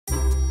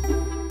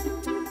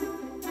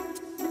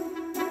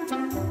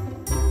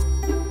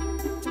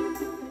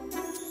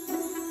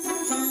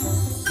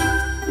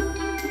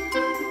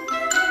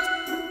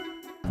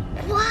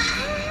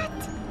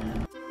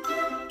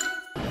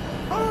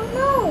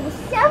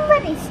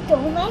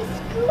my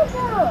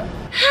scooter.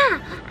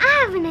 Ha!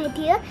 I have an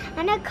idea,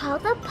 and I call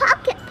the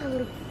pocket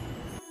police.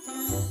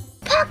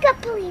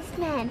 Pocket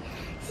policeman!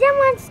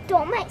 Someone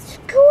stole my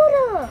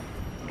scooter.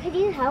 Could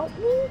you help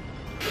me?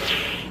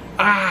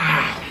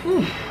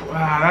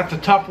 That's a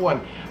tough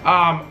one.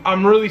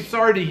 I'm really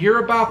sorry to hear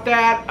about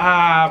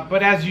that,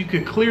 but as you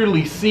could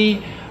clearly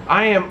see,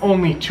 I am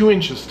only 2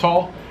 inches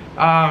tall,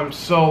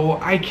 so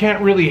I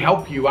can't really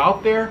help you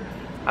out there.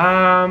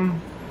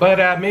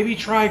 But maybe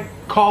try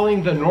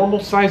calling the normal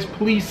size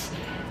police.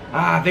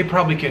 They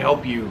probably could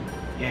help you.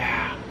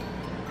 Yeah.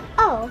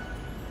 Oh,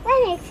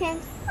 that makes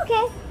sense.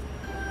 Okay.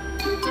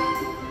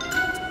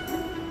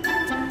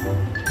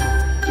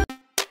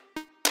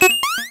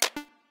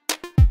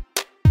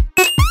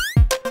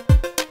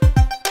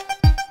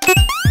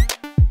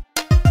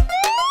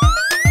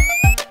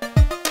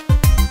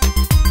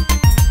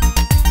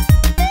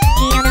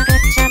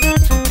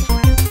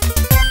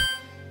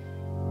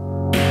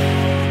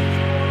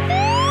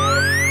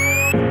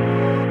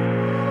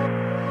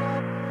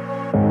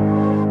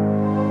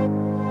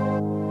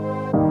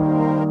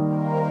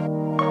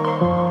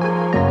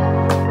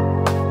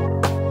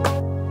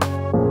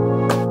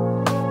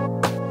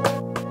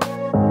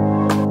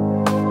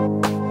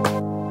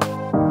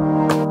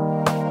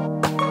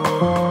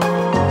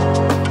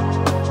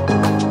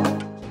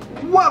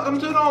 Welcome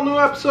to an all-new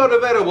episode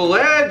of Edible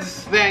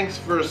Eds. Thanks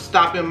for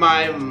stopping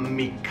by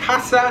mi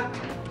casa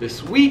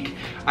this week.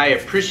 I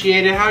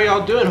appreciate it. How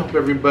y'all doing? Hope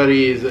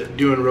everybody is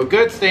doing real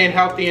good, staying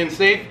healthy and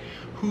safe.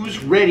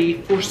 Who's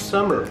ready for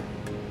summer?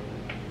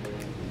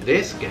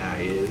 This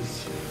guy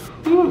is.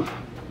 Whew.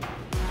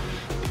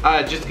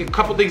 Just a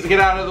couple things to get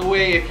out of the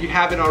way. If you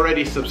haven't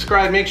already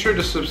subscribed, make sure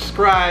to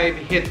subscribe.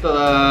 Hit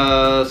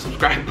the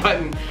subscribe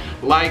button,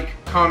 like,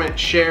 comment,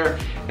 share,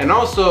 and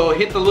also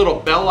hit the little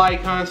bell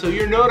icon so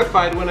you're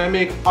notified when I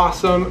make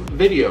awesome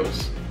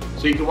videos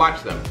so you can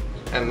watch them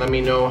and let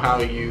me know how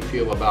you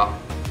feel about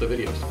the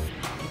videos.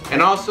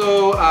 And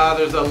also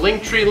there's a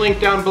Linktree link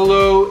down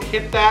below.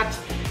 Hit that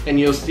and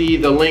you'll see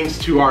the links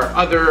to our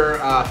other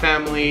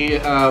family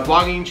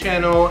vlogging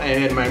channel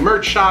and my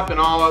merch shop and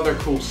all other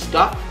cool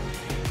stuff.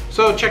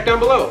 So check down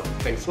below.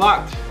 Thanks a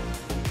lot.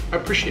 I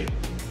appreciate it.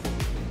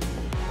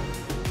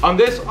 On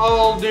this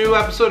all-new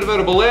episode of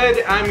Edible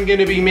Ed, I'm going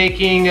to be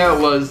making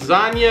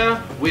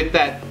lasagna with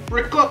that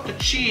ricotta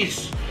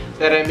cheese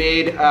that I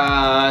made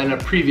in a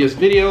previous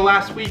video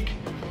last week.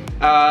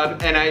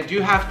 And I do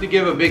have to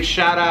give a big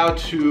shout out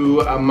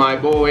to my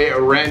boy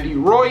Randy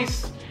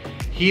Royce.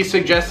 He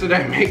suggested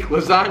I make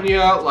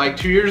lasagna like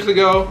 2 years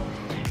ago,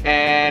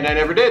 and I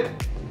never did.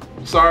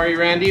 Sorry,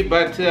 Randy,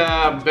 but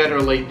better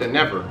late than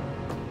never.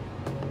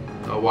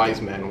 A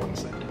wise man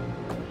once said.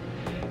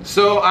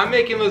 So I'm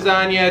making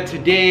lasagna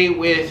today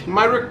with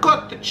my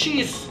ricotta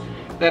cheese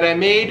that I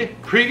made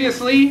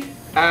previously,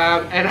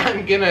 and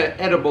I'm gonna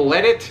edible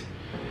edit.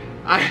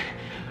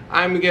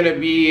 I'm gonna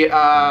be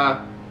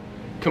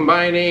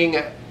combining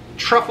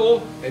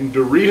truffle and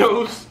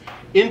Doritos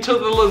into the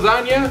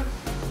lasagna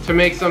to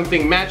make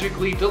something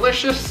magically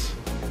delicious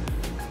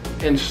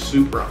and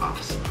super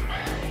awesome.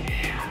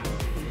 Yeah.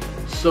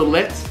 So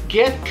let's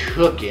get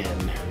cooking.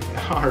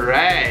 All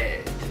right.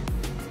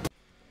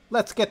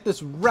 Let's get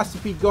this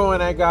recipe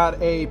going. I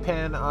got a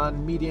pan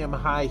on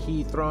medium-high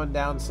heat, throwing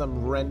down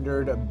some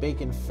rendered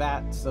bacon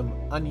fat, some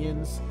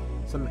onions,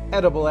 some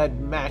edible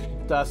ed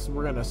mashed dust.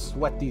 We're gonna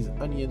sweat these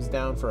onions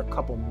down for a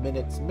couple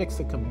minutes,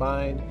 mix it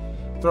combined,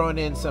 throwing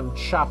in some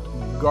chopped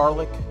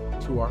garlic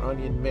to our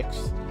onion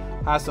mix.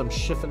 Have some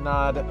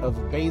chiffonade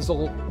of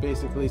basil,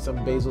 basically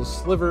some basil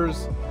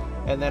slivers,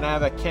 and then I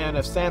have a can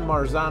of San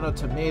Marzano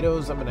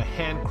tomatoes. I'm gonna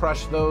hand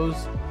crush those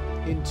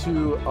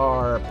into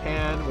our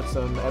pan with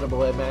some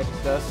edible ed magic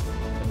dust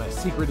and my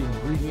secret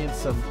ingredient,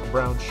 some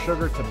brown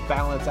sugar to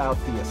balance out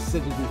the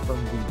acidity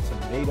from the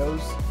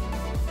tomatoes.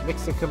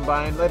 Mix it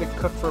combined, let it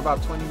cook for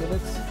about 20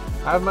 minutes.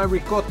 I have my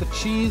ricotta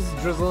cheese,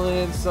 drizzling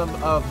in some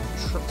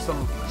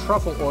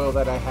truffle oil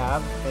that I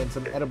have and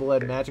some edible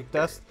ed magic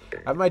dust.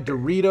 I have my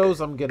Doritos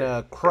I'm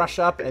gonna crush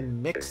up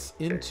and mix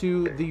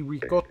into the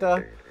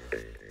ricotta.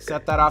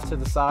 Set that off to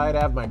the side.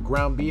 I have my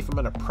ground beef. I'm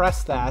gonna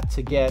press that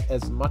to get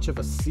as much of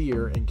a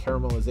sear and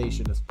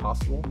caramelization as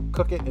possible.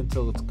 Cook it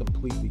until it's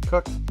completely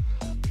cooked.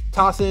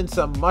 Toss in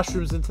some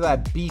mushrooms into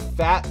that beef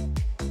fat.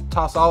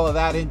 Toss all of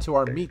that into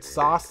our meat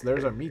sauce.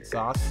 There's our meat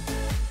sauce.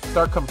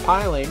 Start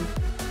compiling.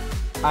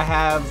 I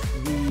have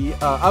the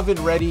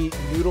oven ready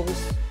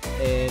noodles,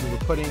 and we're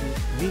putting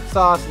meat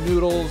sauce,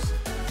 noodles,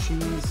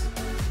 cheese,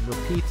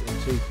 repeat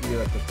until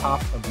you're at the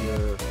top of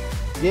your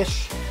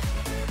dish.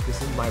 This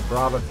is my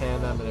Brava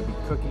pan I'm going to be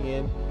cooking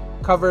in.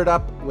 Cover it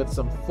up with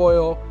some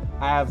foil.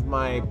 I have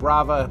my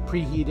Brava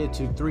preheated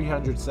to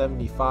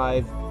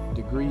 375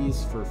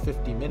 degrees for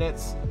 50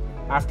 minutes.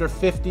 After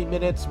 50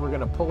 minutes, we're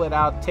going to pull it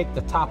out, take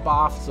the top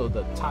off so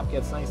the top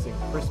gets nice and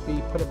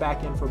crispy. Put it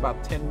back in for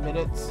about 10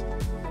 minutes.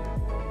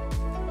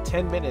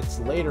 10 minutes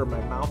later, my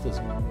mouth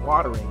is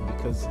watering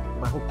because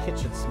my whole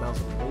kitchen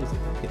smells amazing.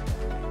 Look at that.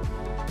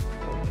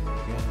 Oh my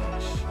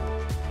gosh.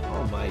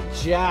 Oh my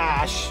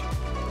gosh.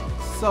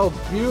 So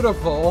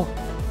beautiful.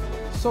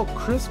 so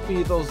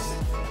crispy, those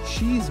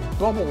cheese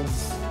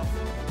bubbles.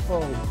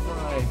 Oh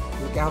my,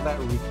 look how that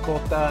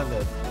ricotta and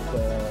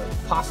the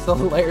pasta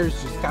layers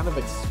just kind of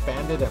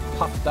expanded and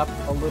puffed up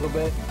a little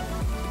bit.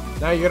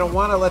 Now you're gonna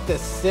wanna let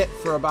this sit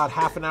for about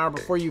half an hour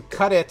before you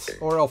cut it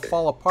or it'll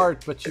fall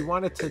apart, but you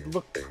want it to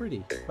look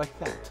pretty, like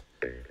that.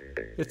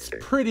 It's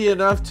pretty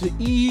enough to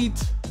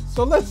eat,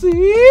 so let's eat!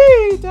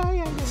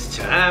 It's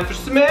time for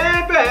some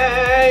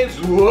eggs!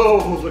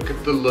 Whoa, look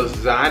at the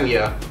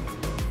lasagna.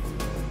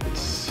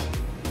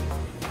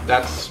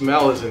 That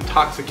smell is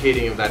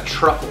intoxicating of that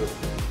truffle,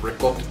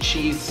 ricotta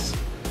cheese,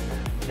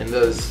 and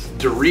those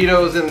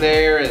Doritos in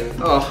there, and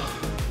oh.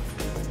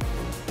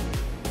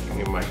 Give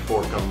me my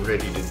fork, I'm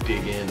ready to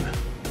dig in.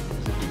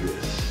 Let's do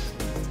this.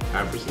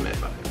 Time for some egg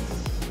bites.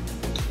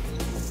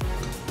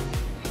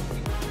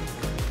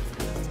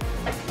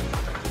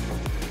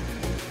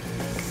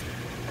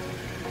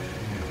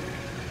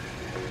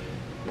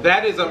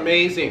 That is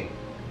amazing.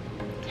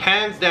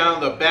 Hands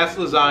down the best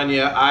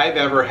lasagna I've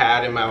ever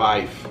had in my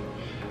life.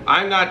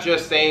 I'm not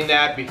just saying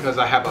that because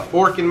I have a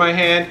fork in my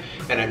hand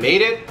and I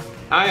made it.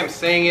 I am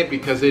saying it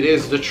because it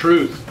is the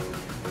truth.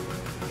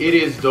 It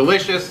is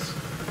delicious.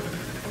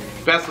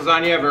 Best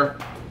lasagna ever.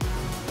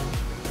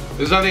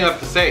 There's nothing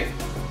left to say.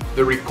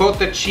 The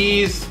ricotta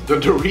cheese, the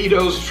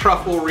Doritos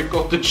truffle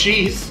ricotta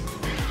cheese.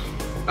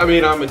 I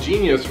mean, I'm a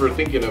genius for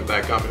thinking of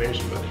that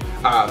combination, but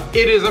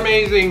it is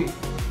amazing.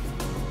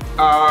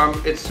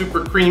 It's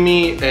super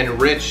creamy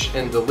and rich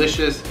and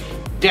delicious,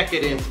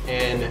 decadent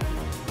and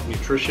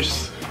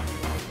nutritious.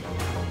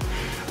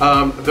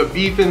 The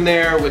beef in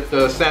there with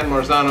the San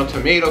Marzano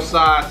tomato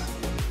sauce,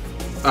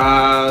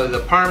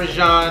 the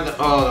Parmesan,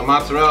 oh, the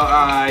mozzarella.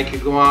 I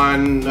could go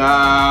on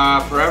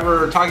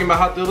forever talking about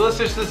how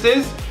delicious this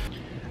is.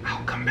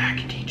 I'll come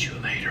back and eat you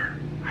later,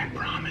 I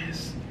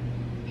promise.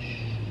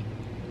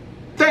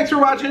 Thanks for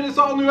watching this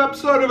all new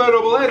episode of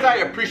Edible Eds. I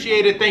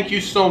appreciate it. Thank you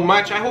so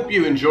much. I hope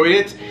you enjoyed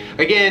it.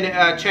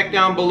 Again, check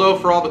down below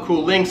for all the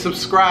cool links.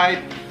 Subscribe,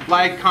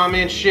 like,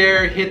 comment,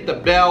 share, hit the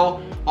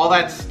bell, all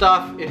that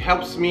stuff. It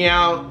helps me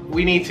out.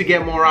 We need to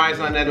get more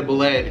eyes on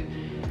Edible Ed.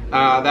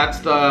 That's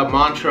the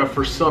mantra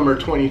for summer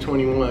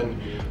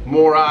 2021.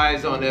 More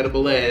eyes on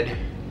Edible Ed.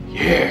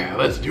 Yeah,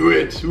 let's do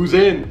it. Who's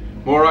in?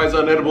 More eyes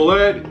on Edible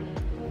Ed?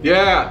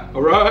 Yeah,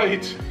 all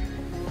right.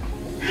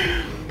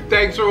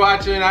 Thanks for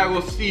watching. I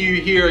will see you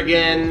here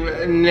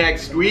again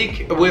next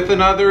week with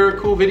another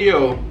cool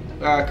video,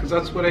 because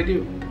that's what I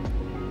do.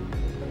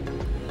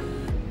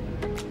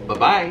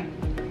 Bye-bye.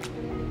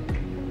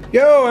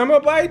 Yo, Emma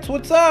Bites,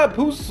 what's up?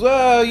 Who's,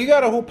 you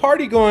got a whole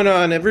party going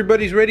on.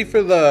 Everybody's ready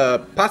for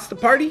the pasta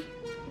party?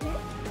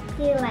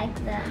 Do you like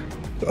that?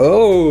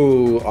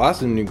 Oh,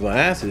 awesome new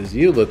glasses.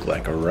 You look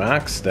like a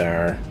rock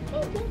star.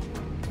 Thank you.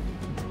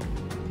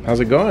 How's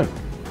it going?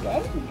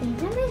 Good.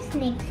 These are my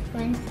snake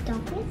friends.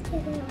 Don't be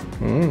scared of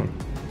Mm. them.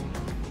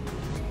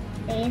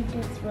 They're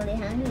just really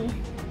hungry.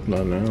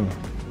 No, no.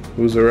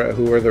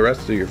 Who are the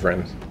rest of your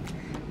friends?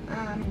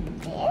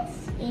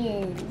 This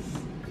is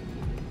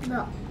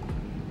the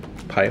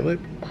Pilot?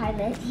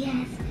 pilot,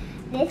 yes.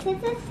 This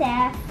is a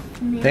staff.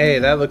 Hey,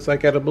 that looks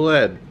like Edible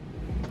Ed.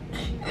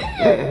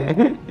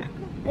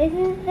 This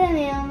is the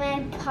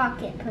mailman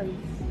pocket police.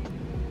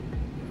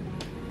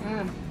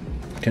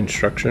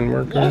 Construction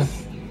worker?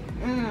 Yes.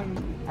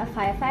 A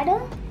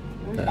firefighter.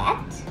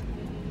 Vet.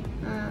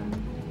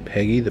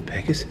 Peggy the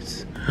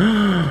Pegasus?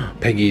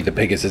 Peggy the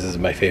Pegasus is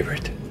my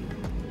favorite.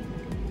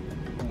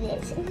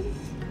 This is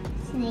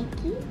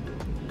Snaky.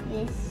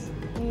 This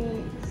is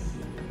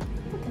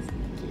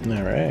Snaky.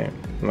 Alright.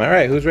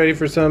 Alright, who's ready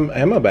for some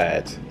Emma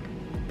Bites?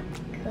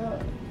 Cool.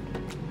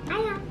 I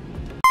am.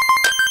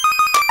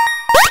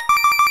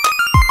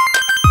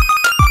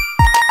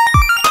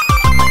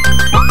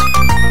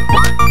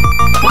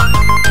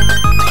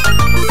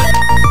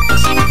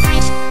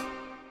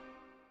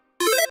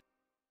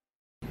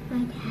 My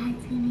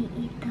dad's gonna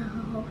eat the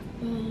whole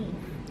thing.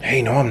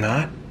 Hey, no, I'm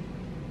not.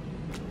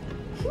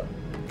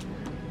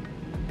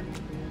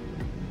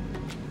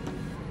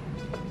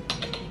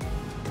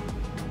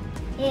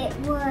 It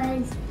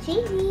was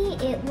cheesy.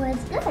 It was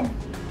good.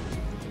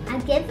 I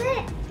give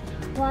it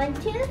 1,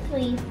 2,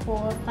 3,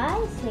 4,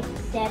 5, 6,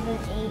 7,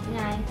 8,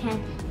 9,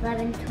 10,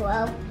 11,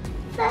 12,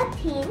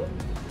 13,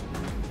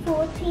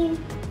 14.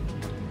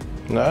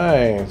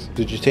 Nice.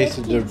 Did you taste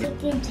 15,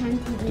 16,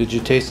 17, Did you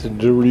taste the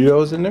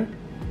Doritos in there?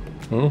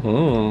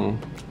 Mm-hmm.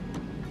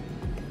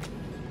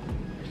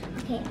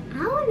 Okay,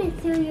 I want to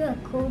show you a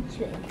cool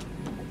trick.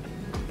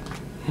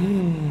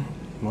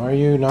 Why are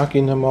you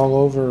knocking them all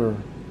over?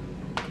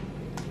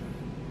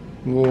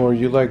 Ooh, are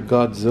you like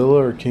Godzilla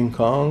or King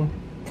Kong?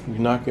 You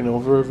knocking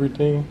over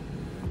everything?